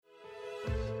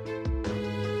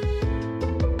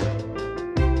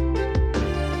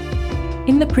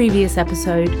In the previous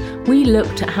episode, we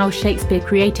looked at how Shakespeare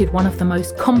created one of the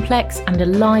most complex and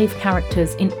alive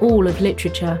characters in all of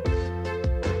literature.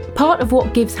 Part of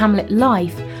what gives Hamlet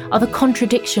life are the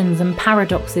contradictions and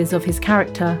paradoxes of his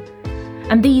character.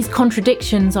 And these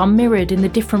contradictions are mirrored in the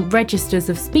different registers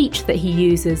of speech that he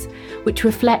uses, which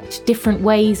reflect different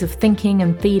ways of thinking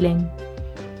and feeling.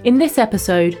 In this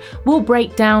episode, we'll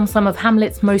break down some of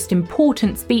Hamlet's most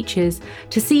important speeches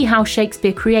to see how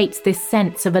Shakespeare creates this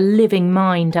sense of a living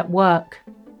mind at work.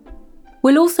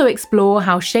 We'll also explore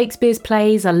how Shakespeare's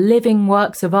plays are living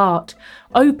works of art,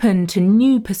 open to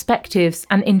new perspectives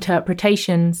and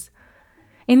interpretations.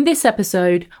 In this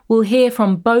episode, we'll hear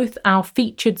from both our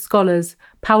featured scholars,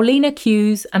 Paulina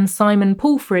Kewes and Simon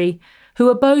Palfrey, who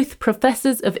are both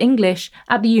professors of English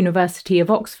at the University of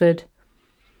Oxford.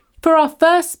 For our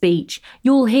first speech,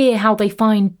 you'll hear how they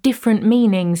find different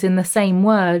meanings in the same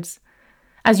words.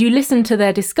 As you listen to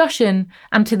their discussion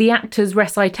and to the actor's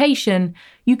recitation,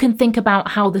 you can think about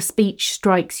how the speech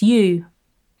strikes you.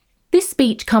 This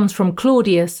speech comes from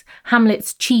Claudius,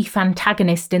 Hamlet's chief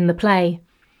antagonist in the play.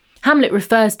 Hamlet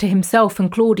refers to himself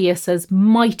and Claudius as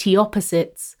mighty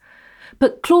opposites.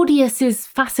 But Claudius is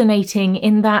fascinating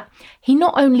in that he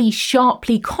not only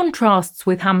sharply contrasts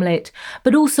with Hamlet,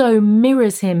 but also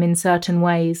mirrors him in certain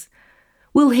ways.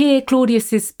 We'll hear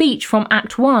Claudius's speech from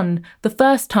Act 1, the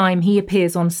first time he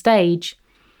appears on stage.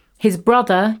 His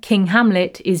brother, King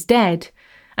Hamlet, is dead,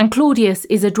 and Claudius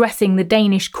is addressing the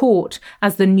Danish court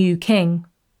as the new king.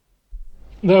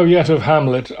 Though yet of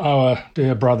Hamlet, our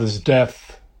dear brother's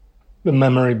death, the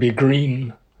memory be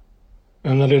green,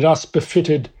 and that it us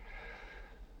befitted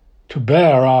to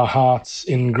bear our hearts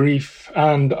in grief,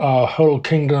 and our whole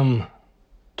kingdom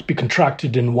to be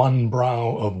contracted in one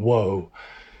brow of woe.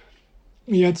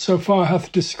 Yet so far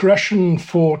hath discretion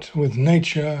fought with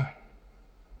nature,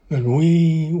 that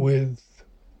we with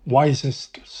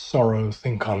wisest sorrow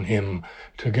think on him,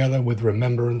 together with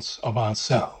remembrance of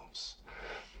ourselves.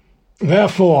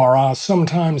 Therefore our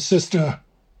sometime sister,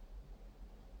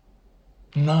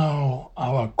 now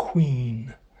our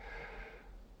queen,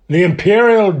 the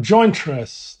imperial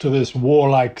jointress to this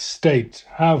warlike state,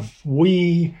 have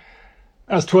we,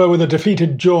 as 'twere with a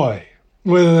defeated joy,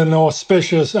 with an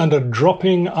auspicious and a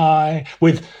dropping eye,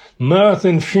 with mirth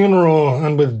in funeral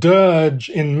and with dirge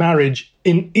in marriage,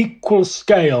 in equal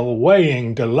scale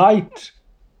weighing delight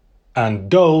and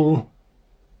dole,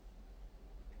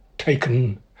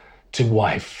 taken to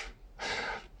wife.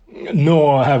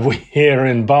 Nor have we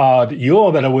herein barred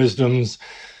your better wisdoms,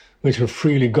 which have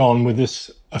freely gone with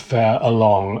this affair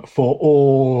along, for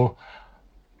all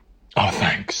our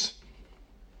thanks.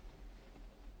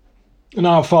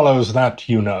 Now follows that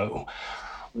you know.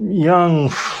 Young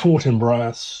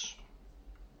Fortinbras,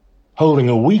 holding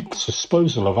a weak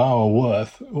disposal of our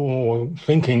worth, or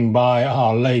thinking by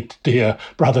our late dear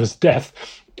brother's death,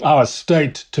 our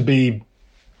state to be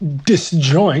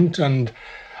disjoint and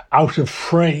out of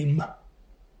frame,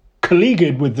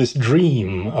 colleagued with this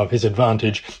dream of his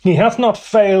advantage, he hath not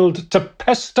failed to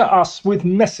pester us with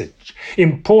message,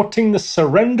 importing the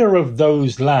surrender of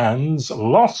those lands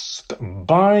lost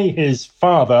by his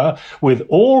father, with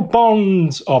all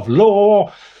bonds of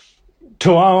law,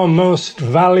 to our most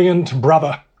valiant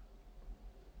brother.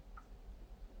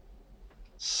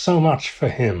 So much for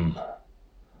him.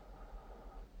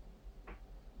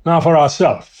 Now for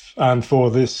ourselves, and for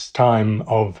this time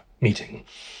of meeting.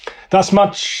 Thus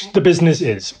much the business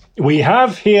is. We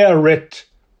have here writ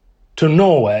to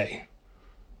Norway,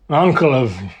 uncle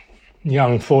of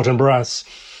young Fortinbras,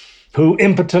 who,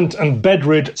 impotent and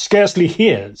bedrid, scarcely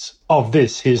hears of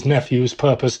this his nephew's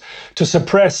purpose, to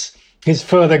suppress his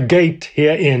further gait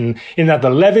herein, in that the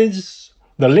levies,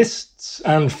 the lists,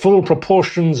 and full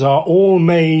proportions are all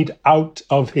made out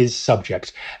of his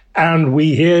subject. And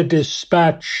we here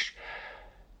dispatch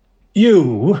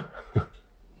you,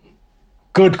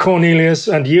 good Cornelius,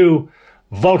 and you,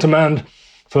 Voltimand,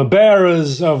 for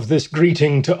bearers of this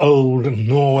greeting to old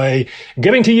Norway,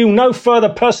 giving to you no further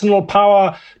personal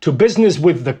power to business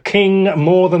with the king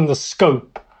more than the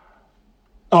scope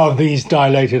of these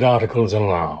dilated articles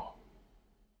allow.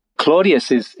 Claudius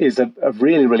is a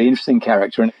really, really interesting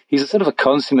character, and he's a sort of a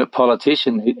consummate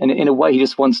politician, and in a way he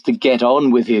just wants to get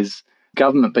on with his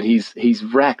government, but he's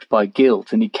racked by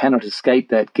guilt, and he cannot escape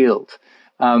that guilt.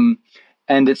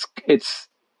 And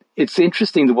it's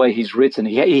interesting the way he's written.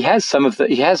 He has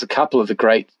a couple of the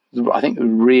great, I think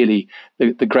really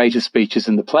the greatest speeches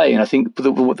in the play. And I think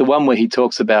the one where he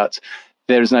talks about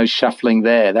there is no shuffling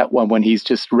there, that one when he's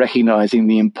just recognizing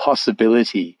the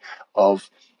impossibility of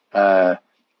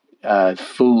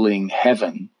fooling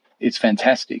heaven, it's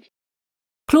fantastic.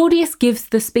 Claudius gives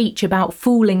the speech about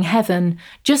fooling heaven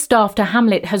just after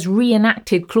Hamlet has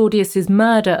reenacted Claudius's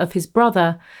murder of his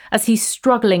brother as he's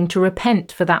struggling to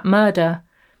repent for that murder.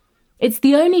 It's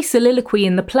the only soliloquy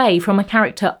in the play from a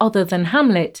character other than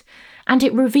Hamlet, and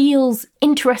it reveals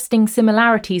interesting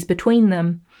similarities between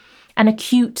them, an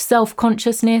acute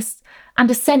self-consciousness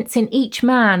and a sense in each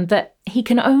man that he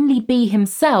can only be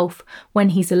himself when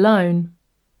he's alone.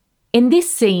 In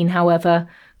this scene, however,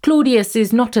 Claudius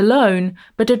is not alone,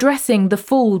 but addressing the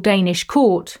full Danish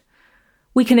court.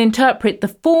 We can interpret the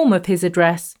form of his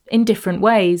address in different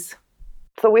ways.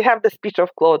 So we have the speech of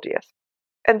Claudius.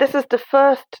 And this is the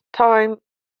first time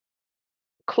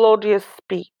Claudius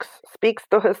speaks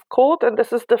to his court, and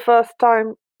this is the first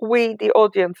time we, the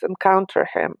audience, encounter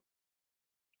him.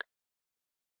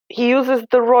 He uses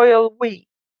the royal we.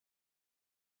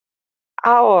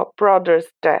 Our brother's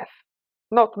death,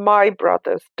 not my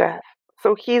brother's death.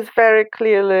 So he's very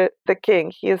clearly the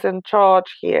king. He is in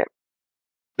charge here.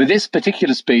 But this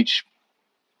particular speech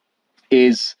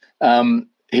is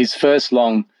his first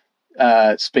long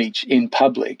speech in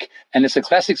public, and it's a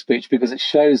classic speech because it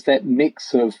shows that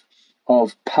mix of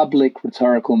public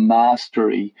rhetorical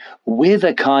mastery with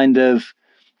a kind of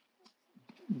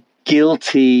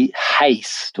guilty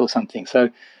haste or something.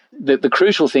 So the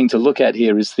crucial thing to look at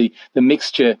here is the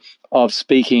mixture of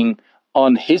speaking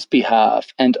on his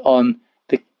behalf and on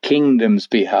the kingdom's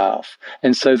behalf.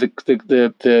 And so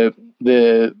the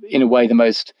in a way the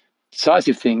most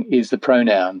decisive thing is the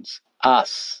pronouns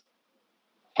us,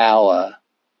 our,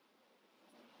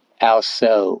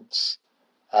 ourselves.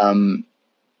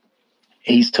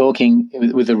 He's talking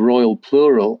with a royal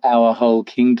plural, our whole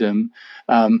kingdom,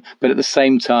 but at the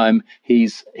same time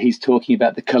he's talking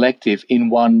about the collective in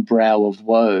one brow of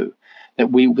woe.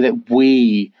 That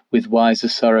we with wiser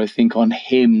sorrow think on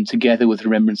him together with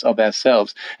remembrance of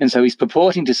ourselves. And so he's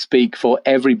purporting to speak for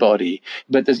everybody,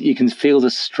 but you can feel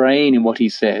the strain in what he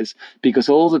says, because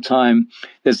all the time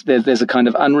there's a kind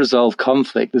of unresolved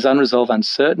conflict, there's unresolved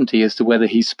uncertainty as to whether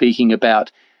he's speaking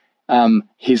about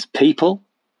his people,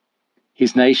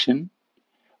 his nation,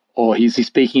 or is he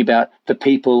speaking about the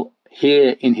people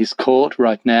here in his court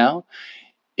right now?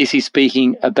 Is he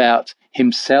speaking about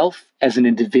himself as an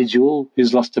individual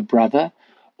who's lost a brother?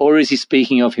 Or is he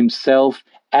speaking of himself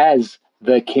as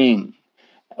the king?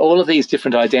 All of these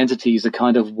different identities are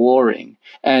kind of warring.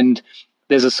 And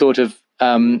there's a sort of,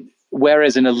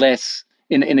 whereas in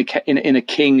a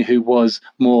king who was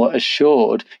more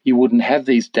assured, you wouldn't have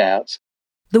these doubts.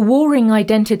 The warring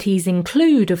identities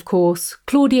include, of course,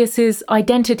 Claudius's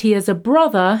identity as a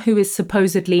brother who is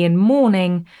supposedly in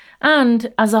mourning,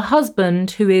 and as a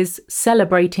husband who is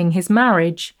celebrating his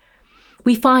marriage.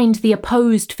 We find the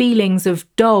opposed feelings of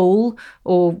dole,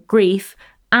 or grief,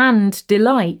 and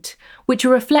delight, which are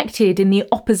reflected in the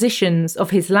oppositions of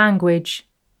his language.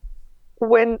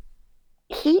 When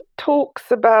he talks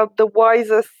about the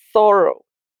wiser sorrow,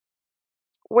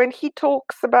 when he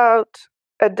talks about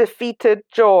a defeated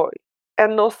joy,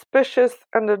 an auspicious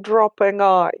and a dropping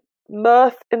eye,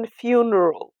 mirth and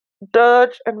funeral,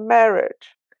 dirge and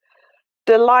marriage,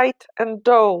 delight and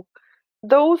dole,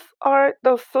 those are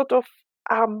those sort of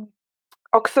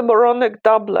oxymoronic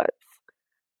doublets.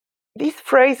 These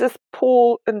phrases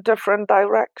pull in different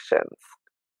directions.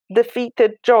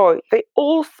 Defeated joy, they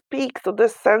all speak to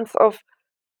this sense of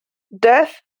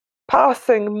death,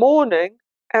 passing, mourning,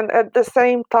 and at the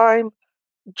same time,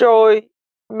 joy,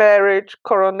 marriage,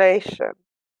 coronation.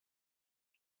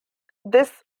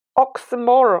 This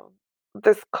oxymoron,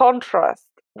 this contrast,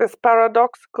 this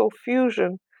paradoxical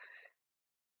fusion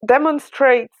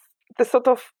demonstrates the sort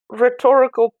of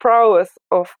rhetorical prowess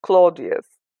of Claudius.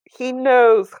 He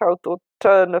knows how to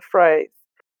turn a phrase.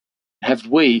 Have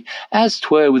we, as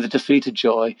 'twere with a defeated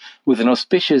joy, with an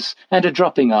auspicious and a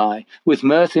dropping eye, with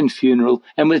mirth in funeral,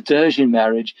 and with dirge in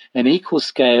marriage, an equal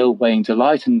scale weighing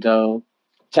delight and dole,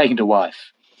 taken to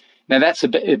wife. Now that's a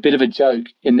bit of a joke.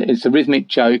 It's a rhythmic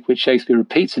joke which Shakespeare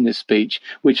repeats in this speech,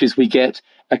 which is we get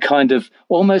a kind of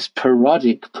almost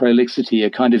parodic prolixity, a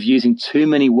kind of using too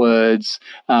many words,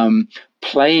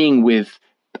 playing with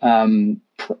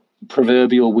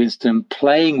proverbial wisdom,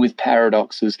 playing with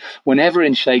paradoxes. Whenever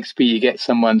in Shakespeare you get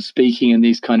someone speaking in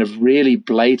these kind of really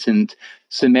blatant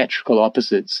symmetrical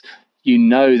opposites, you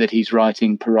know that he's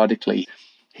writing parodically.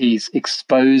 He's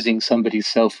exposing somebody's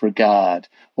self-regard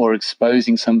or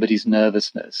exposing somebody's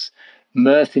nervousness.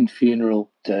 Mirth in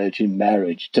funeral, dirge in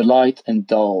marriage, delight and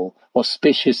dole,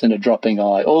 auspicious and a dropping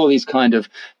eye, all of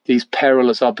these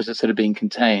perilous opposites that are being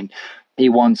contained. He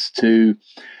wants to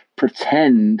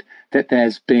pretend that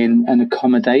there's been an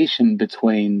accommodation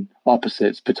between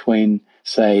opposites, between,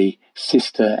 say,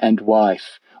 sister and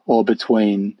wife, or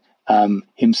between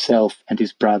himself and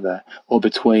his brother, or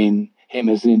between him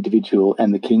as an individual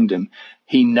and the kingdom.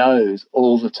 He knows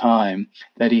all the time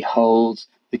that he holds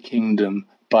the kingdom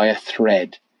by a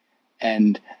thread.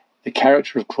 And the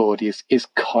character of Claudius is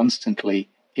constantly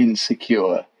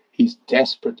insecure. He's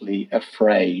desperately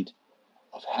afraid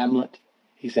of Hamlet.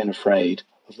 He's then afraid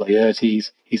of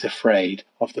Laertes. He's afraid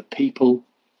of the people.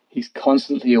 He's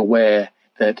constantly aware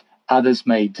that others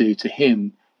may do to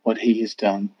him what he has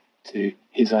done to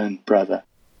his own brother.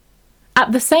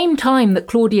 At the same time that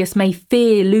Claudius may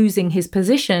fear losing his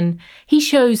position, he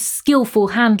shows skillful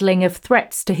handling of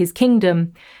threats to his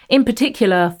kingdom, in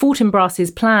particular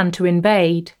Fortinbras's plan to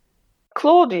invade.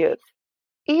 Claudius,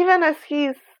 even as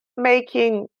he's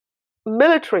making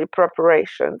military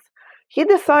preparations, he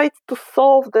decides to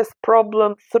solve this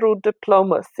problem through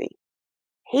diplomacy.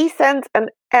 He sends an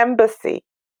embassy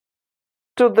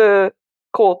to the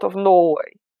court of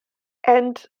Norway,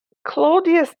 and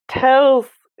Claudius tells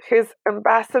his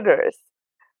ambassadors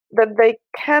that they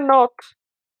cannot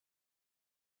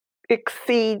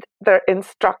exceed their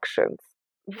instructions.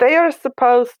 They are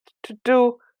supposed to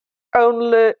do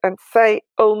only and say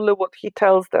only what he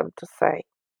tells them to say.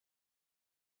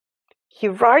 He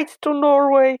writes to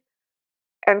Norway,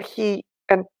 and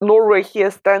Norway here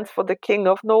stands for the King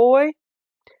of Norway,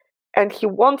 and he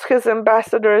wants his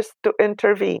ambassadors to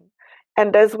intervene.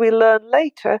 And as we learn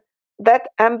later, that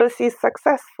embassy is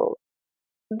successful.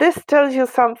 This tells you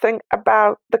something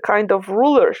about the kind of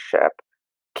rulership,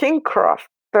 kingcraft,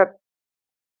 that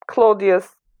Claudius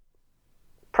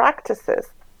practices.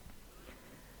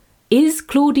 Is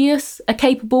Claudius a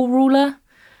capable ruler?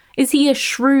 Is he a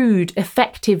shrewd,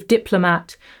 effective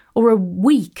diplomat, or a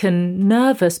weak and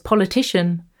nervous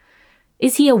politician?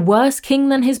 Is he a worse king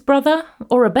than his brother,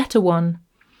 or a better one?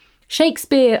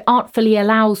 Shakespeare artfully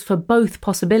allows for both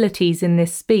possibilities in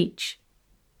this speech.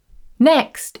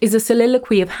 Next is a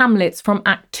soliloquy of Hamlet's from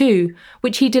Act 2,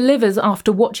 which he delivers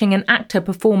after watching an actor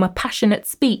perform a passionate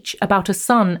speech about a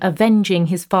son avenging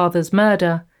his father's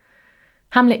murder.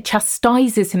 Hamlet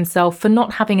chastises himself for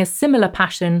not having a similar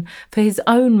passion for his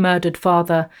own murdered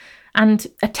father, and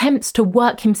attempts to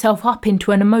work himself up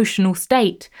into an emotional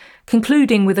state,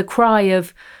 concluding with a cry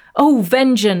of, "Oh,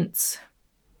 vengeance!"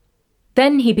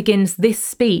 Then he begins this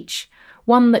speech,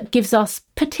 one that gives us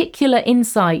particular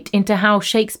insight into how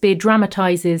Shakespeare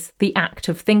dramatises the act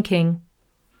of thinking.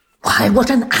 Why, what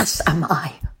an ass am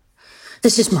I!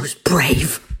 This is most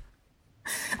brave.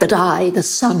 That I, the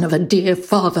son of a dear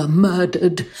father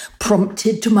murdered,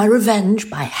 prompted to my revenge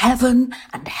by heaven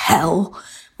and hell,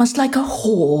 must like a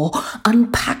whore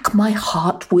unpack my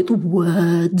heart with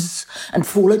words and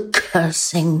fall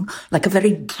a-cursing like a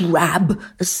very drab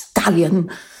stallion,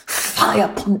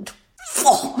 fire-pont,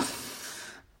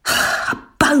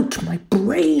 about my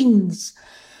brains.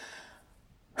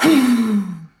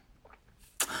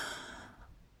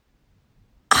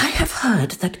 I have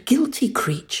heard that guilty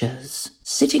creatures,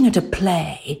 sitting at a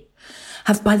play,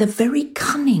 have by the very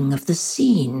cunning of the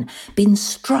scene been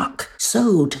struck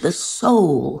so to the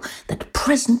soul that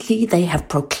presently they have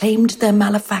proclaimed their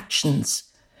malefactions.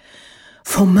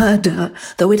 For murder,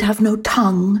 though it have no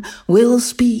tongue, will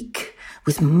speak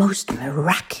with most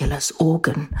miraculous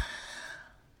organ.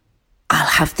 I'll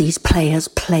have these players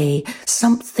play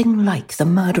something like the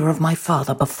murder of my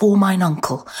father before mine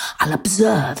uncle. I'll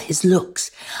observe his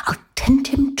looks. I'll tend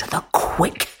him to the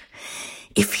quick.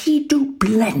 If he do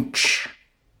blench,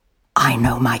 I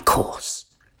know my course.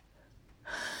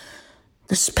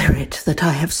 The spirit that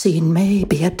I have seen may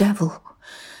be a devil,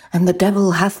 and the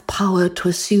devil hath power to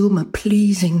assume a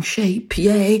pleasing shape,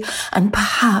 yea, and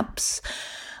perhaps,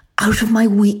 out of my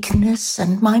weakness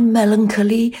and my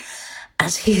melancholy,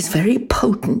 as he is very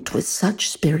potent with such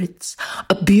spirits,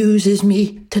 abuses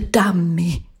me to damn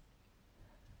me.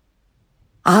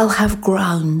 I'll have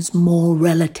grounds more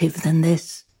relative than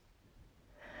this.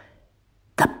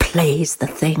 The play's the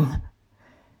thing,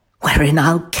 wherein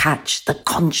I'll catch the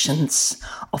conscience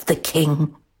of the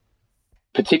king.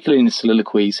 Particularly in the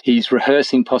soliloquies, he's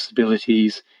rehearsing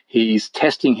possibilities, he's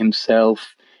testing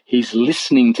himself, he's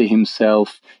listening to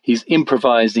himself, he's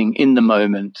improvising in the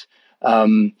moment.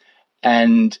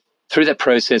 And through that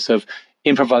process of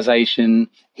improvisation,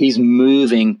 he's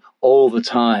moving all the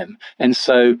time. And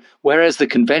so, whereas the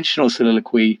conventional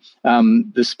soliloquy,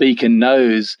 the speaker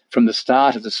knows from the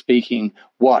start of the speaking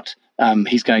what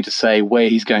he's going to say, where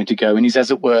he's going to go, and he's, as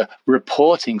it were,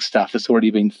 reporting stuff that's already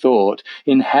been thought.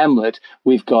 In Hamlet,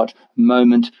 we've got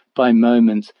moment by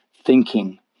moment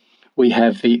thinking. we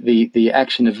have the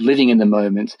action of living in the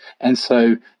moment. And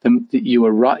so you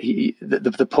are right.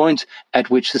 The point at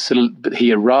which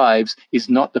he arrives is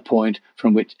not the point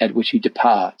at which he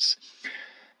departs.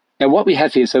 Now, what we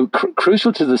have here, so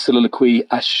crucial to the soliloquy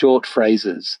are short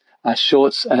phrases, are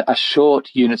short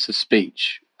units of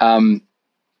speech. And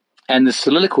the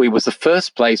soliloquy was the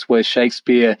first place where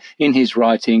Shakespeare, in his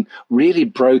writing, really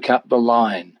broke up the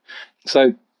line.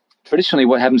 So traditionally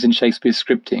what happens in Shakespeare's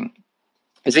scripting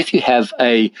is if you have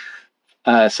a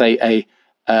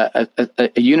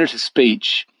unit of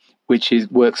speech which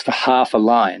works for half a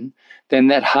line, then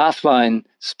that half-line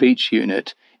speech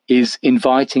unit is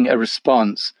inviting a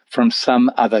response from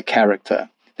some other character.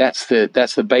 That's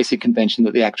the basic convention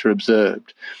that the actor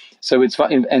observed. So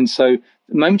the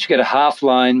moment you get a half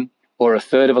line or a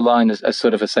third of a line, as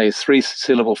sort of a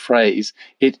three-syllable phrase,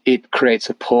 it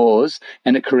creates a pause,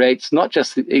 and it creates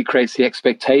it creates the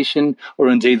expectation or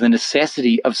indeed the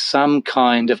necessity of some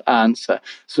kind of answer.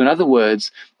 So in other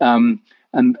words, a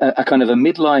kind of a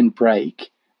midline break,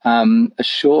 a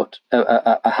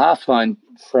half-line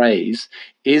phrase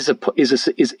is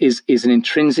an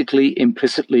intrinsically,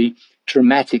 implicitly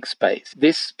dramatic space.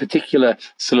 This particular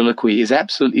soliloquy is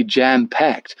absolutely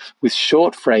jam-packed with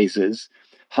short phrases,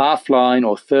 half-line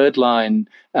or third-line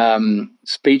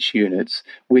speech units,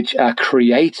 which are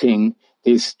creating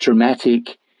this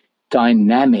dramatic,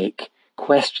 dynamic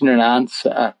question and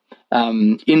answer,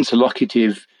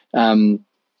 interlocutive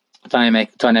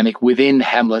dynamic within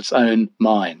Hamlet's own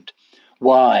mind.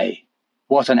 Why?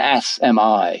 What an ass am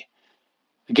I?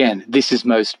 Again, this is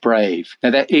most brave.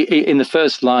 Now, that in the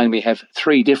first line, we have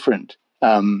three different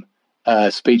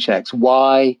speech acts.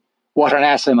 Why? What an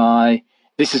ass am I?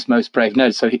 This is most brave. No,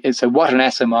 so what an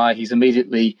ass am I? He's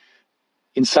immediately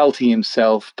insulting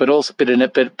himself, but also, in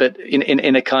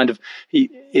a kind of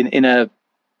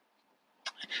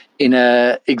in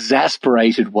a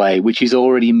exasperated way, which he's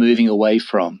already moving away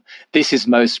from. This is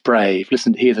most brave.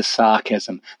 Listen, hear the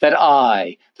sarcasm. That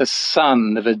I, the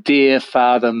son of a dear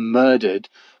father murdered,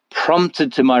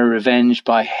 prompted to my revenge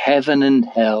by heaven and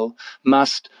hell,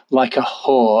 must, like a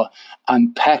whore,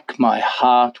 unpack my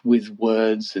heart with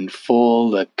words and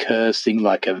fall a-cursing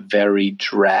like a very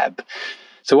drab.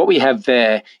 So what we have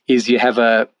there is you have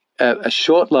a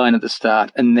short line at the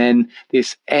start, and then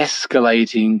this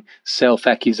escalating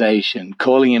self-accusation,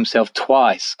 calling himself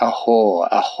twice a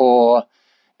whore,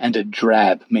 and a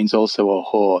drab means also a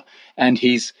whore. And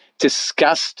he's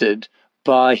disgusted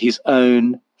by his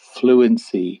own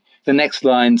fluency. The next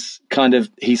line's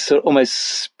he's sort of almost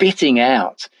spitting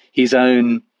out his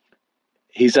own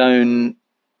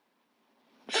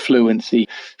fluency.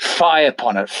 Fie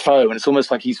upon it, foe. And it's almost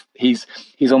like he's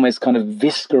almost kind of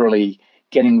viscerally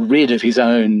getting rid of his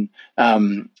own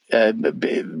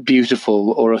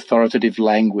beautiful or authoritative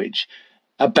language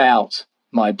about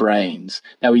my brains.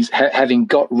 Now he's having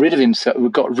got rid of himself,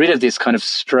 got rid of this kind of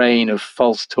strain of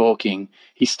false talking.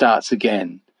 He starts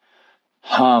again.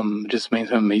 Hum just means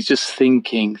hum. He's just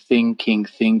thinking.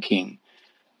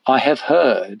 I have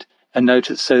heard, and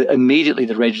notice, so immediately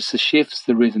the register shifts,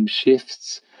 the rhythm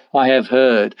shifts. I have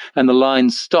heard, and the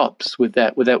line stops with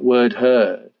that word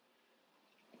heard.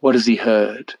 What has he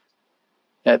heard?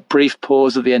 That brief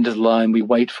pause at the end of the line, we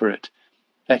wait for it.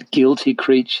 That guilty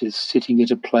creatures sitting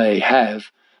at a play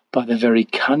have, by the very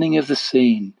cunning of the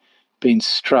scene, been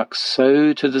struck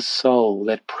so to the soul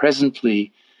that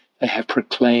presently they have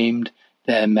proclaimed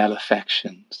their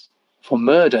malefactions. For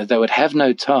murder, though it have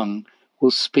no tongue, will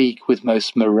speak with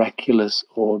most miraculous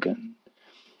organ.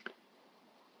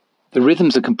 The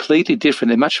rhythms are completely different.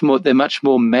 They're much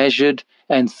more measured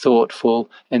and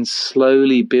thoughtful and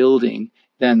slowly building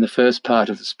than the first part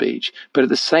of the speech. But at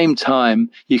the same time,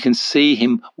 you can see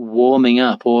him warming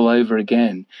up all over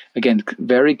again. Again,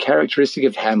 very characteristic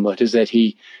of Hamlet is that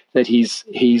he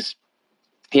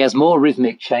has more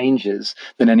rhythmic changes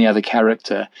than any other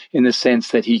character, in the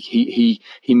sense that he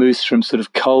moves from sort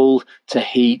of cold to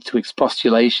heat to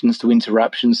expostulations to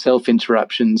interruptions,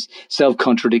 self-interruptions,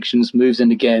 self-contradictions, moves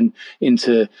in again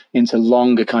into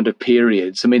longer kind of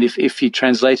periods. I mean, if you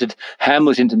translated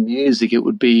Hamlet into music, it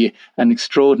would be an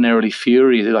extraordinarily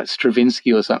furious, like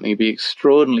Stravinsky or something. It'd be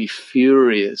extraordinarily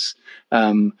furious,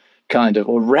 kind of,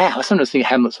 or rap. I sometimes think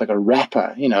Hamlet's like a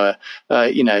rapper,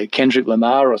 Kendrick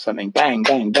Lamar or something. Bang,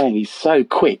 bang, bang. He's so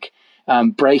quick,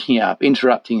 breaking up,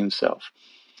 interrupting himself.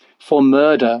 For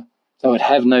murder, though it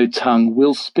have no tongue,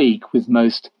 will speak with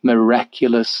most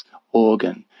miraculous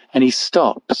organ. And he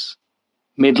stops,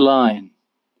 midline.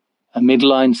 A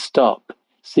midline stop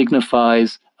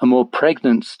signifies a more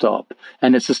pregnant stop.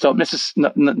 And it's a stop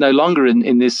no longer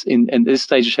in this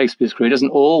stage of Shakespeare's career. It doesn't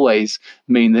always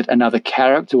mean that another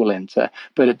character will enter,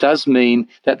 but it does mean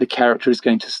that the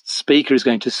speaker is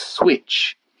going to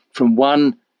switch from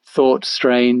one thought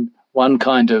strain, one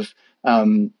kind of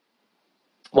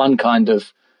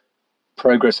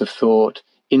progress of thought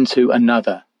into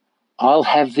another. I'll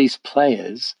have these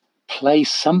players play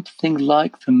something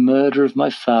like the murder of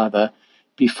my father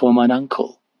before mine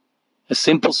uncle. A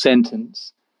simple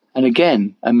sentence, and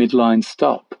again a midline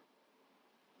stop.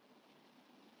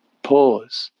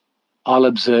 Pause. I'll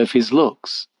observe his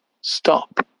looks.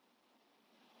 Stop.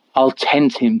 I'll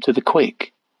tempt him to the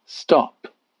quick. Stop.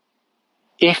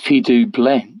 If he do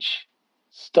blench,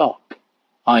 stop.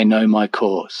 I know my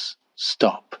course.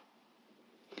 Stop.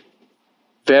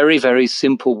 Very, very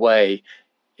simple way.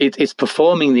 It's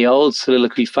performing the old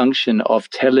soliloquy function of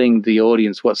telling the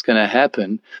audience what's going to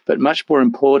happen, but much more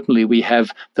importantly, we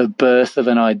have the birth of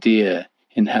an idea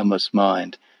in Hamlet's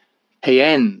mind. He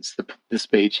ends the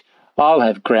speech, I'll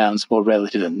have grounds more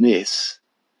relative than this.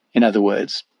 In other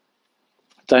words,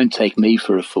 don't take me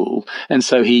for a fool. And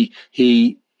so he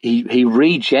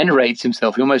regenerates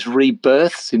himself, he almost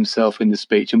rebirths himself in the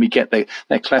speech, and we get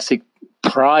that classic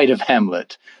pride of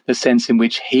Hamlet, the sense in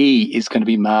which he is going to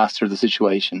be master of the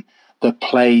situation. The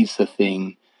play's the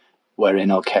thing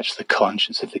wherein I'll catch the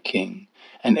conscience of the king,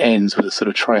 and ends with a sort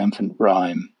of triumphant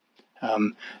rhyme.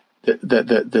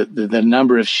 The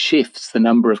number of shifts, the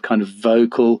number of kind of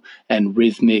vocal and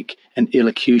rhythmic and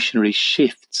illocutionary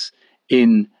shifts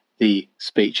in the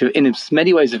speech. In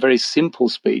many ways, a very simple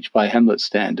speech by Hamlet's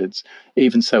standards.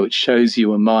 Even so, it shows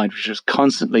you a mind which is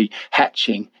constantly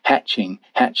hatching,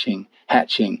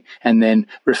 and then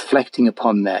reflecting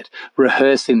upon that,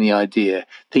 rehearsing the idea,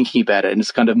 thinking about it, and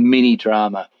it's kind of mini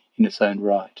drama in its own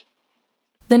right.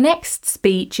 The next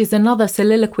speech is another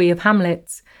soliloquy of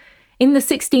Hamlet's. In the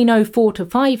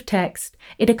 1604-5 text,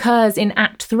 it occurs in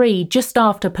Act 3 just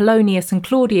after Polonius and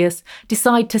Claudius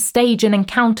decide to stage an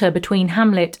encounter between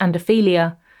Hamlet and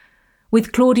Ophelia.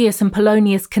 With Claudius and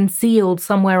Polonius concealed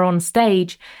somewhere on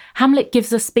stage, Hamlet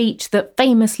gives a speech that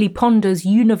famously ponders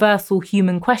universal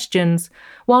human questions,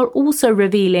 while also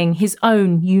revealing his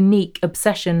own unique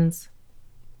obsessions.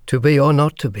 To be or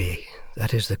not to be,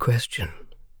 that is the question.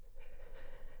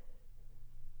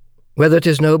 Whether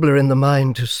 'tis nobler in the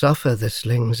mind to suffer the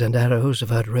slings and arrows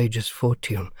of outrageous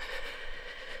fortune,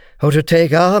 or to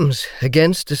take arms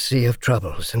against a sea of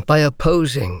troubles, and by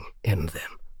opposing in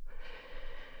them,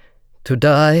 to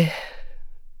die,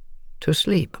 to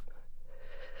sleep,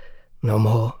 no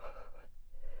more.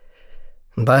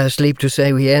 And by a sleep to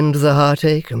say we end the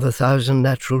heartache and the thousand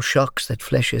natural shocks that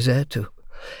flesh is heir to.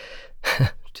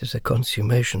 'Tis a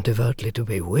consummation devoutly to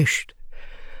be wished.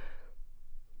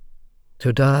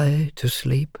 To die, to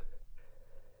sleep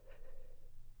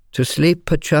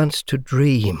perchance to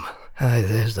dream. Aye,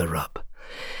 there's the rub.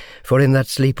 For in that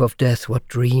sleep of death what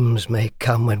dreams may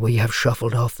come when we have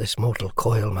shuffled off this mortal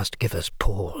coil must give us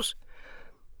pause.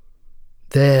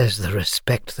 There's the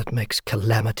respect that makes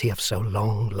calamity of so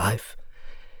long life.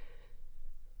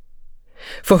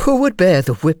 For who would bear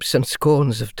the whips and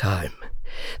scorns of time,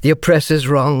 the oppressor's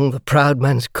wrong, the proud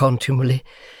man's contumely,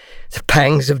 the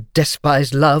pangs of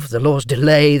despised love, the law's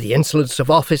delay, the insolence of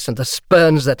office, and the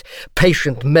spurns that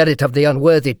patient merit of the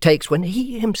unworthy takes, when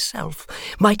he himself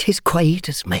might his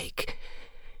quietus make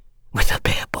with a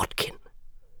bare bodkin?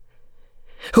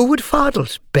 Who would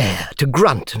fardels bear to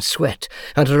grunt and sweat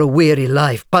under a weary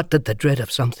life, but that the dread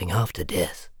of something after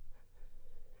death?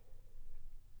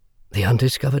 The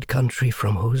undiscovered country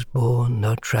from whose bourne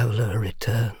no traveller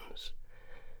returns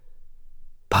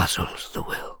puzzles the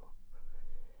will,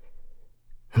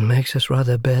 and makes us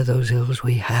rather bear those ills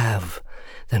we have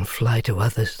than fly to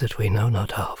others that we know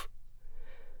not of.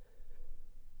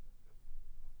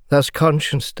 Thus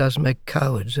conscience does make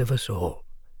cowards of us all,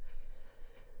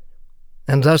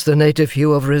 and thus the native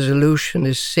hue of resolution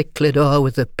is sickled o'er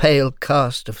with the pale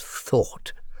cast of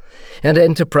thought, and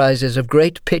enterprises of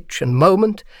great pitch and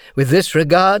moment, with this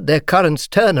regard their currents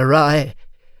turn awry,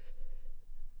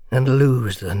 and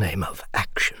lose the name of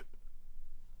action.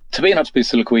 To Be or Not to Be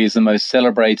soliloquy is the most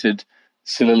celebrated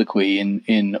soliloquy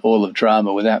in all of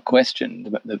drama, without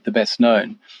question, the best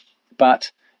known.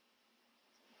 But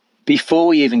before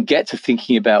we even get to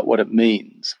thinking about what it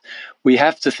means, we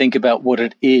have to think about what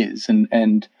it is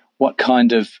and what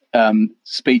kind of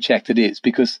speech act it is,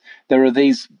 because there are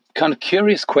these kind of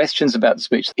curious questions about the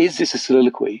speech. Is this a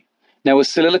soliloquy? Now, a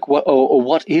soliloquy, or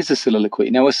what is a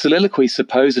soliloquy? Now, a soliloquy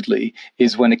supposedly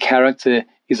is when a character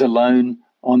is alone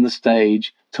on the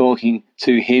stage talking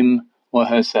to him or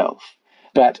herself.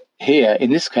 But here, in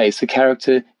this case, the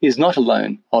character is not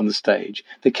alone on the stage.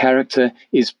 The character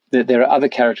is that there are other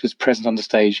characters present on the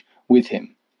stage with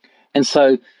him. And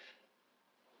so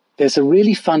there's a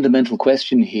really fundamental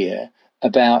question here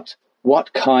about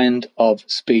what kind of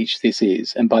speech this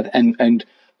is, and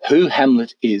who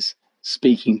Hamlet is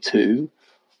speaking to,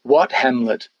 what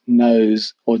Hamlet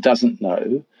knows or doesn't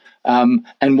know,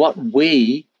 and what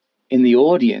we in the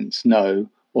audience know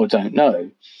or don't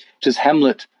know. Does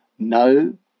Hamlet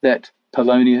know that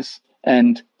Polonius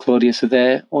and Claudius are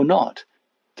there or not?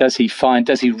 Does he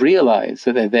realize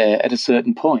that they're there at a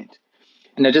certain point?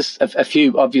 And now just a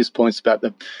few obvious points about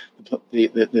the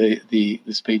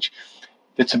speech.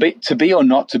 The to be or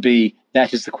not to be,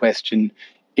 that is the question.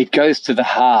 It goes to the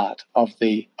heart of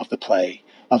the play.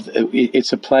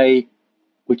 It's a play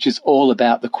which is all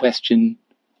about the question,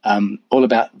 all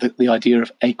about the idea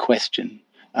of a question.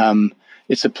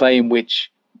 It's a play in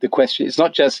which the question is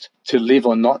not just to live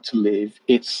or not to live;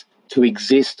 it's to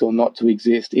exist or not to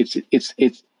exist.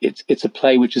 It's a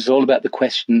play which is all about the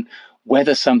question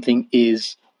whether something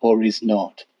is or is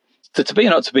not. The to be or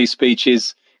not to be speech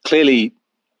is clearly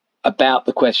about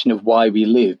the question of why we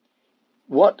live.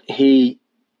 What he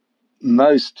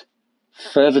most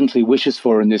fervently wishes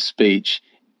for in this speech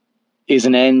is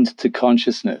an end to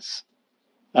consciousness.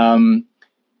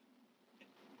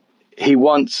 He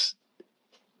wants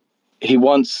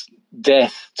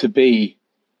death to be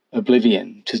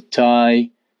oblivion, to die,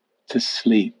 to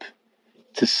sleep.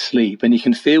 And you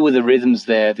can feel with the rhythms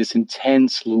there this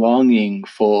intense longing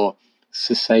for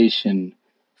cessation,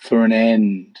 for an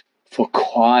end, for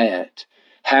quiet.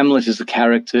 Hamlet is the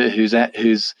character who's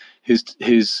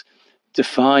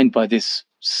defined by this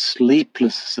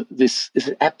sleepless, this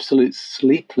absolute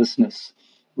sleeplessness,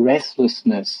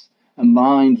 restlessness, a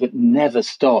mind that never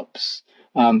stops,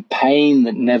 pain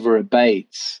that never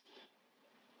abates.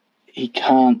 He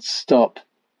can't stop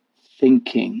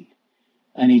thinking,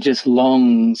 and he just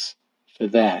longs for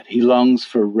that. He longs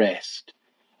for rest,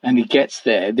 and he gets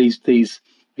there. These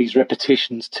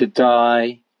repetitions: to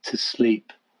die, to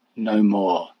sleep, no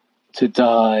more. To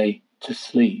die, to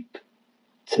sleep,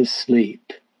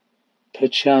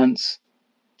 perchance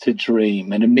to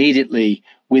dream. And immediately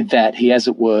with that, he, as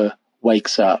it were,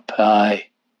 wakes up. Aye,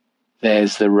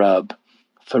 there's the rub.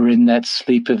 For in that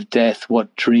sleep of death,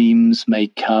 what dreams may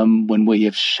come when we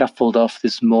have shuffled off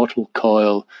this mortal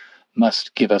coil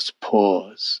must give us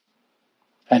pause.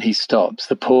 And he stops.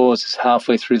 The pause is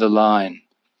halfway through the line.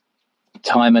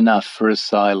 Time enough for a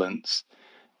silence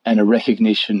and a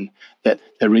recognition that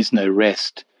there is no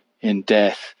rest in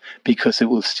death, because it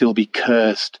will still be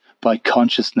cursed by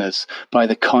consciousness, by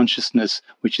the consciousness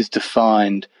which is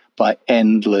defined by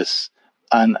endless,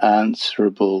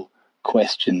 unanswerable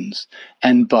questions,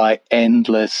 and by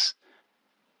endless,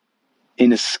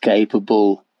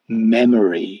 inescapable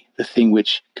memory, the thing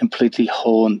which completely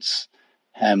haunts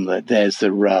Hamlet. There's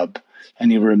the rub.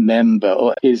 And you remember,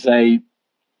 or is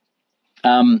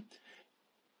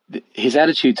his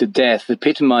attitude to death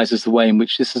epitomizes the way in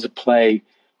which this is a play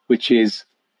which is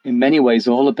in many ways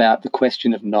all about the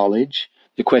question of knowledge,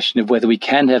 the question of whether we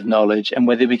can have knowledge and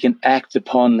whether we can act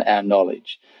upon our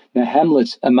knowledge. Now,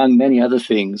 Hamlet, among many other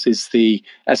things, is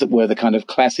as it were, the kind of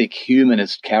classic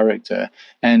humanist character,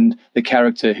 and the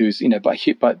character who's, by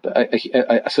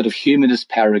a sort of humanist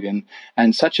paragon,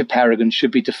 and such a paragon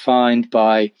should be defined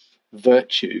by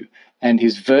virtue, and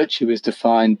his virtue is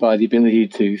defined by the ability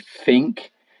to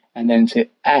think and then to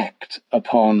act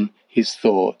upon his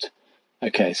thought.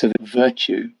 Okay, so the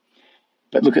virtue.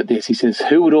 But look at this. He says,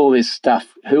 who would all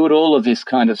of this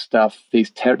kind of stuff,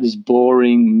 these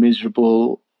boring,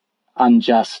 miserable,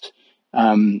 unjust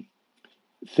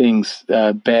things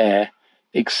bear,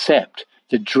 except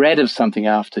the dread of something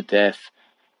after death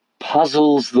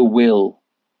puzzles the will.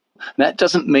 And that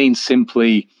doesn't mean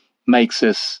simply makes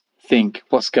us think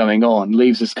what's going on,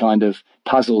 leaves us kind of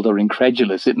puzzled or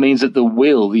incredulous. It means that the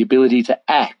will, the ability to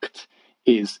act,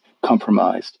 is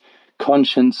compromised.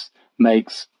 Conscience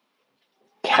makes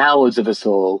cowards of us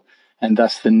all, and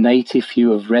thus the native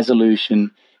hue of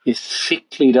resolution is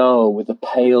sickly dull with a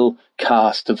pale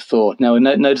cast of thought. Now,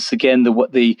 notice again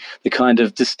the kind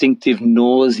of distinctive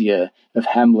nausea of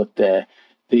Hamlet there.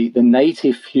 The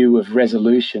native hue of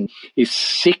resolution is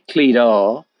sickly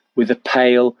dull with a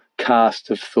pale cast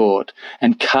of thought.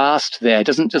 And cast there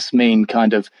doesn't just mean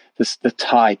kind of the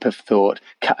type of thought.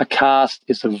 A cast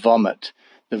is a vomit.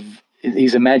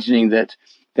 He's imagining that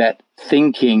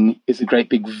thinking is a great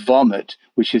big vomit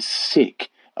which is sick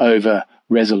over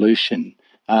resolution.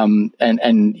 You're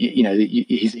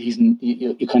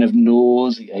kind of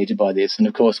nauseated by this. And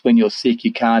of course, when you're sick,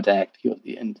 you can't act.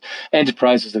 And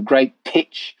Enterprise is a great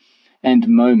pitch and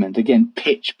moment. Again,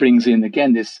 pitch brings in,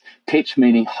 again, this pitch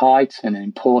meaning height and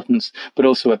importance, but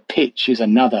also a pitch is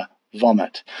another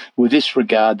vomit. With this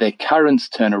regard, their currents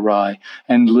turn awry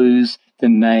and lose the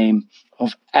name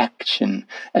of action.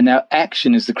 And now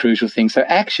action is the crucial thing. So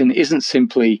action doesn't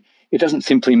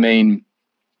simply mean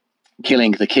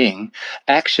killing the king.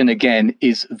 Action, again,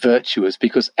 is virtuous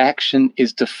because action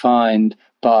is defined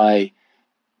by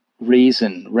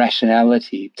reason,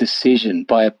 rationality, decision,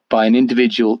 by an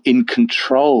individual in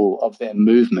control of their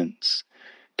movements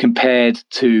compared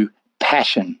to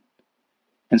passion.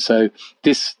 And so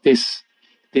this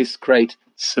great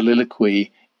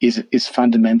soliloquy is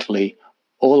fundamentally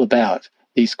all about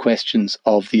these questions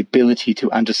of the ability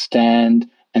to understand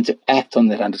and to act on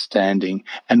that understanding,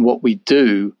 and what we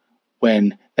do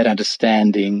when that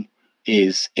understanding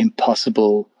is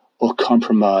impossible or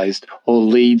compromised or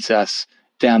leads us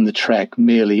down the track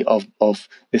merely of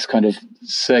this kind of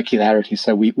circularity.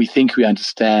 So we think we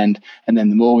understand, and then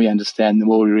the more we understand, the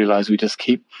more we realize we just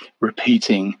keep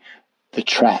repeating the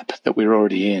trap that we're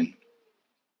already in.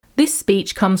 This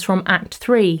speech comes from Act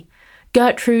 3.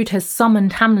 Gertrude has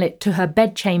summoned Hamlet to her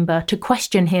bedchamber to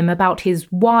question him about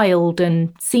his wild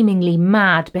and seemingly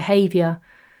mad behaviour.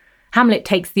 Hamlet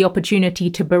takes the opportunity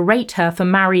to berate her for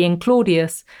marrying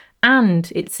Claudius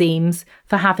and, it seems,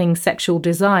 for having sexual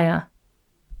desire.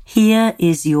 Here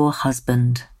is your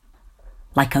husband,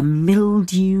 like a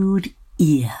mildewed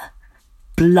ear,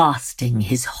 blasting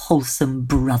his wholesome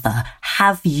brother.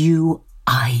 Have you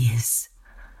eyes?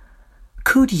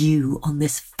 Could you on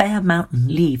this fair mountain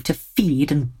leave to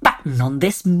feed and batten on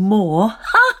this moor?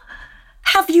 Ha!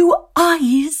 Have you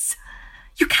eyes?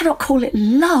 You cannot call it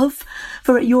love,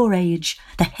 for at your age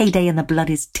the heyday in the blood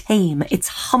is tame, it's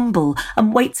humble,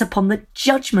 and waits upon the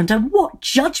judgment. And what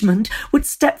judgment would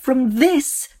step from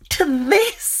this to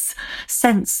this?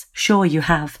 Sense, sure you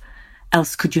have,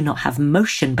 else could you not have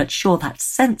motion, but sure that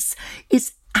sense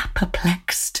is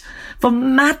apoplexed. For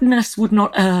madness would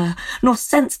not err, nor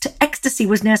sense to ecstasy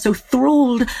was ne'er so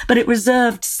thralled, but it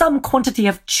reserved some quantity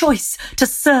of choice to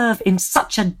serve in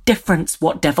such a difference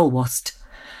what devil wast,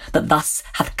 that thus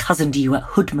hath cozened you a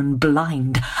hoodman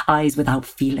blind, eyes without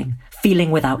feeling,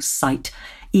 feeling without sight,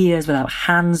 ears without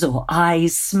hands or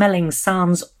eyes, smelling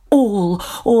sounds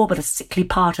all but a sickly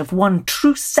part of one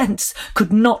true sense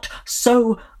could not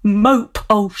so mope.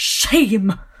 Oh,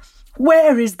 shame!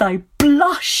 Where is thy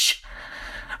blush?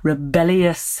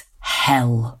 Rebellious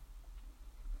hell!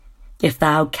 If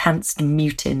thou canst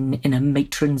mutine in a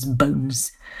matron's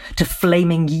bones, to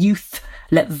flaming youth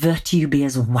let virtue be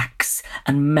as wax,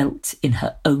 and melt in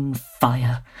her own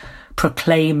fire.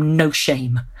 Proclaim no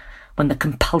shame, when the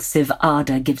compulsive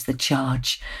ardour gives the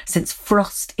charge, since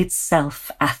frost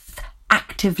itself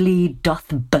actively doth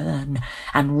burn,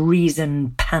 and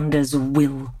reason panders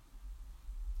will.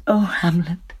 O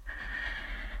Hamlet,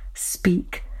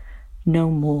 speak no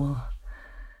more.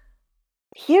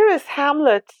 Here is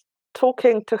Hamlet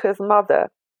talking to his mother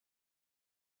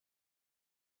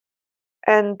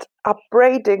and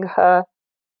upbraiding her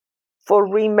for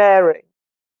remarrying,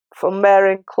 for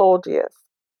marrying Claudius.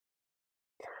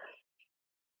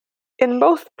 In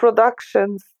most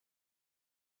productions,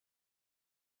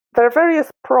 there are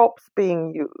various props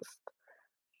being used.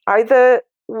 Either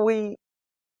we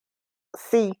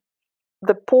see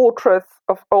the portraits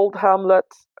of old Hamlet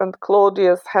and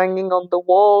Claudius hanging on the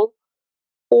wall,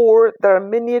 or there are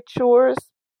miniatures.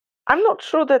 I'm not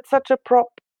sure that such a prop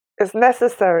is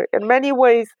necessary. In many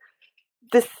ways,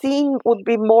 the scene would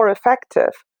be more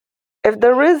effective if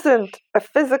there isn't a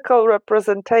physical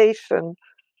representation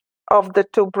of the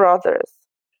two brothers.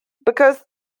 Because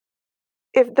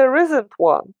if there isn't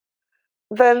one,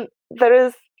 then there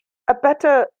is a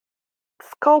better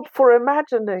scope for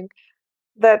imagining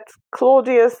that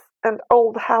Claudius and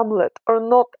old Hamlet are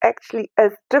not actually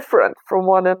as different from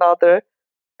one another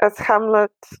as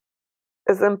Hamlet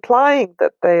is implying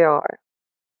that they are.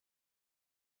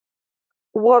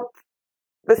 What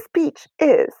the speech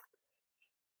is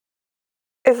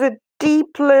a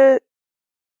deeply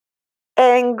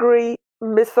angry,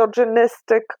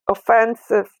 misogynistic,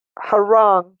 offensive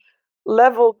harangue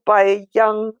leveled by a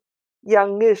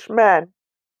youngish man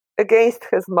against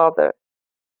his mother.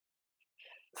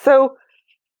 So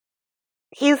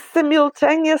he's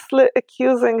simultaneously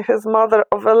accusing his mother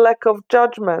of a lack of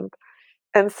judgment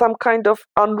and some kind of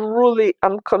unruly,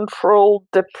 uncontrolled,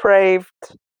 depraved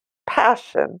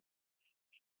passion,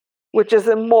 which is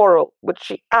immoral, which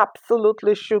she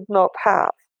absolutely should not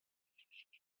have.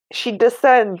 She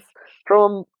descends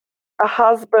from a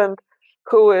husband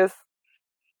who is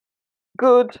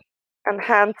good and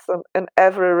handsome in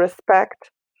every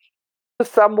respect to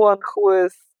someone who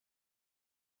is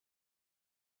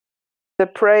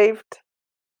depraved,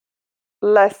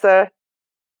 lesser.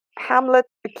 Hamlet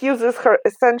accuses her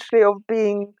essentially of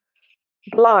being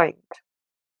blind,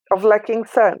 of lacking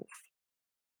sense,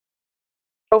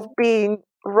 of being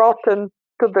rotten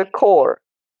to the core.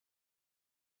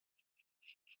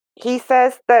 He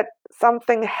says that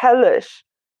something hellish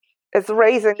is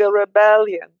raising a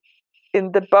rebellion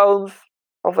in the bones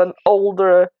of an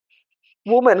older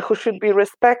woman who should be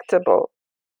respectable.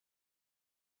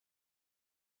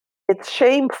 It's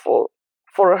shameful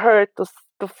for her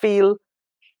to feel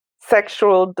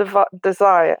sexual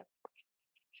desire.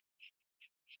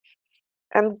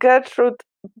 And Gertrude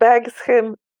begs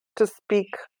him to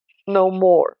speak no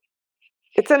more.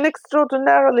 It's an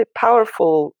extraordinarily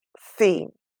powerful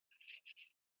scene.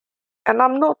 And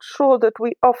I'm not sure that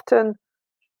we often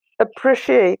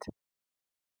appreciate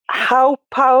how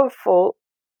powerful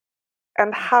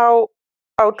and how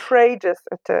outrageous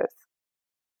it is.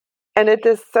 And it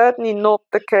is certainly not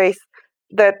the case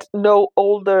that no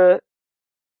older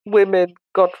women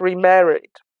got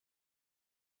remarried.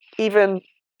 Even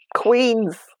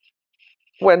queens,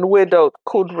 when widowed,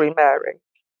 could remarry,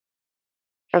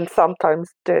 and sometimes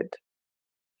did.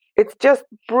 It's just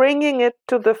bringing it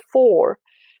to the fore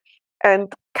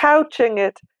and couching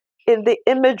it in the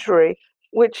imagery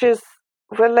which is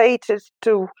related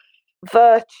to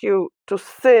virtue, to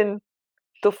sin,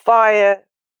 to fire,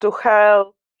 to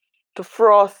hell, to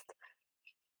frost.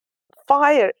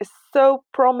 Fire is so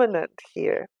prominent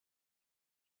here.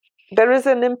 There is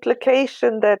an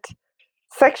implication that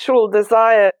sexual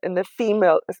desire in a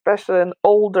female, especially an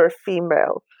older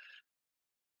female,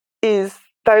 is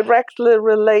directly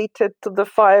related to the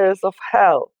fires of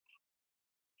hell.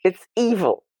 It's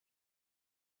evil,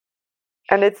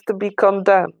 and it's to be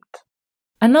condemned.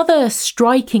 Another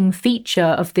striking feature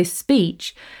of this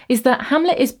speech is that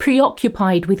Hamlet is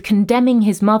preoccupied with condemning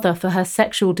his mother for her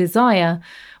sexual desire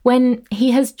when he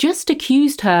has just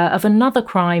accused her of another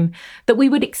crime that we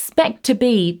would expect to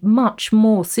be much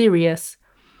more serious.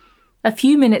 A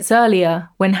few minutes earlier,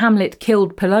 when Hamlet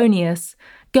killed Polonius,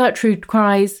 Gertrude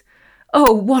cries,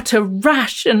 "Oh, what a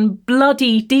rash and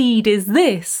bloody deed is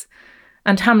this!"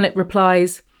 And Hamlet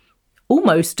replies,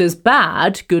 "Almost as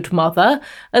bad, good mother,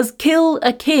 as kill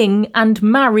a king and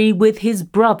marry with his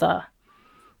brother."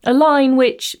 A line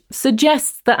which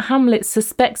suggests that Hamlet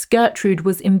suspects Gertrude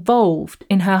was involved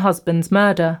in her husband's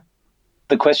murder.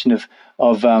 The question of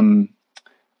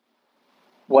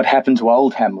what happened to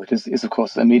old Hamlet is of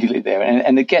course, immediately there.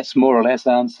 And it gets more or less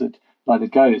answered by the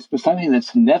ghost. But something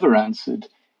that's never answered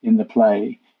in the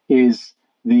play is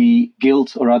the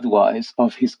guilt or otherwise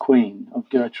of his queen, of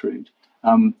Gertrude.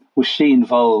 Was she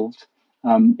involved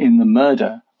in the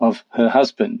murder of her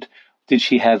husband? Did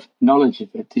she have knowledge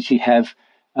of it? Did she have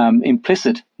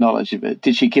implicit knowledge of it?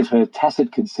 Did she give her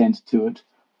tacit consent to it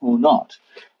or not?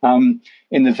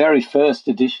 In the very first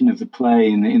edition of the play,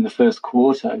 in the first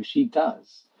quarto, she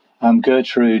does.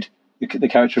 Gertrude, the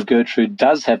character of Gertrude,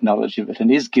 does have knowledge of it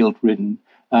and is guilt-ridden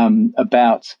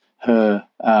about her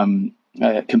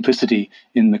complicity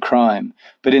in the crime.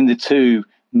 But in the two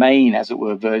main, as it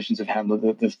were, versions of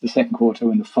Hamlet, the second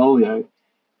quarto and the folio,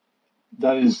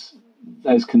 those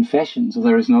confessions or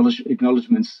those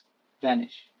acknowledgements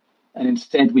vanish. And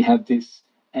instead we have this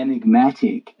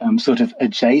enigmatic sort of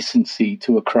adjacency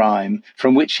to a crime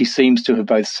from which she seems to have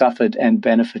both suffered and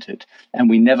benefited, and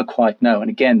we never quite know. And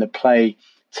again, the play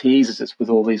teases us with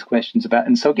all these questions about,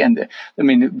 and so again,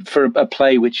 for a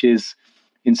play which is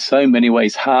in so many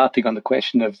ways harping on the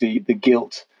question of the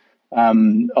guilt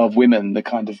of women, the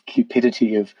kind of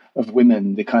cupidity of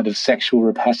women, the kind of sexual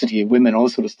rapacity of women, all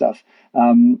sort of stuff.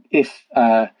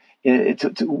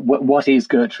 What is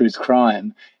Gertrude's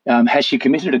crime? Has she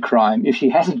committed a crime? If she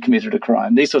hasn't committed a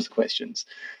crime, these sorts of questions.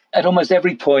 At almost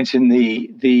every point in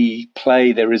the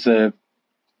play, there is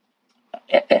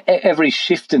every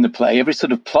shift in the play, every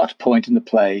sort of plot point in the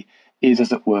play is,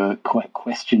 as it were, quite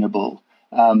questionable.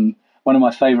 One of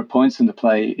my favourite points in the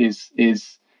play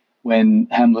is when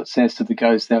Hamlet says to the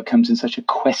ghost, "Thou comes in such a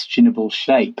questionable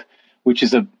shape," which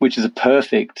is a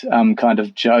perfect kind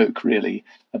of joke, really,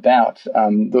 about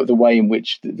the way in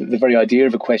which the very idea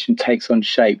of a question takes on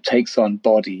shape, takes on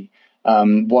body.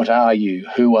 What are you?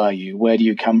 Who are you? Where do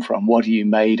you come from? What are you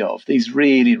made of? These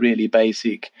really, really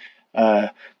basic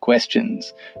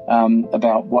questions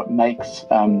about what makes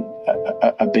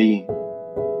a being.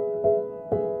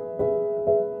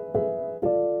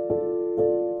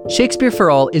 Shakespeare for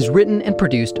All is written and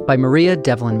produced by Maria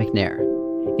Devlin McNair.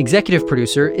 Executive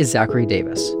producer is Zachary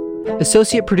Davis.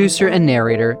 Associate producer and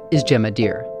narrator is Gemma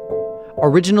Deer.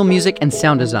 Original music and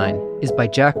sound design is by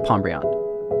Jack Pombriand.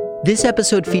 This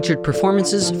episode featured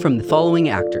performances from the following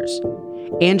actors: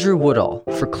 Andrew Woodall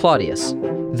for Claudius,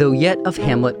 though yet of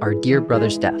Hamlet our dear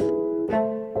brother's death.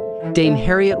 Dame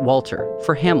Harriet Walter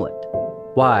for Hamlet,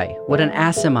 why, what an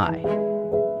ass am I.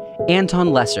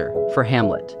 Anton Lesser for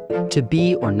Hamlet, to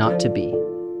be or not to be.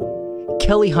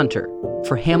 Kelly Hunter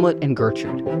for Hamlet and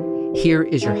Gertrude, here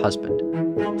is your husband.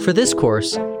 For this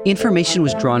course, information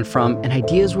was drawn from and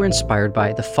ideas were inspired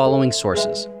by the following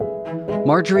sources: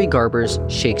 Marjorie Garber's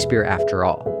Shakespeare After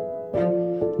All,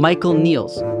 Michael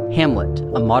Neal's Hamlet,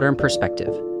 A Modern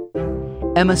Perspective,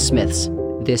 Emma Smith's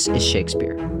This is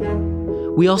Shakespeare.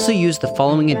 We also used the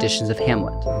following editions of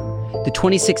Hamlet: the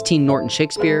 2016 Norton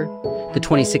Shakespeare, the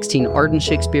 2016 Arden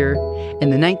Shakespeare,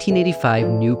 and the 1985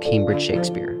 New Cambridge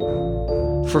Shakespeare.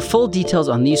 For full details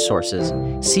on these sources,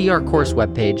 see our course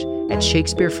webpage at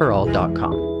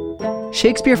shakespeareforall.com.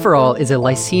 Shakespeare for All is a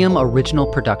Lyceum original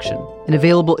production and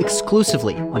available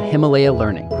exclusively on Himalaya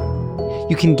Learning.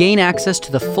 You can gain access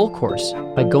to the full course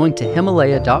by going to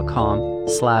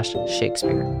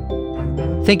himalaya.com/Shakespeare.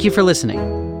 Thank you for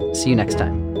listening. See you next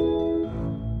time.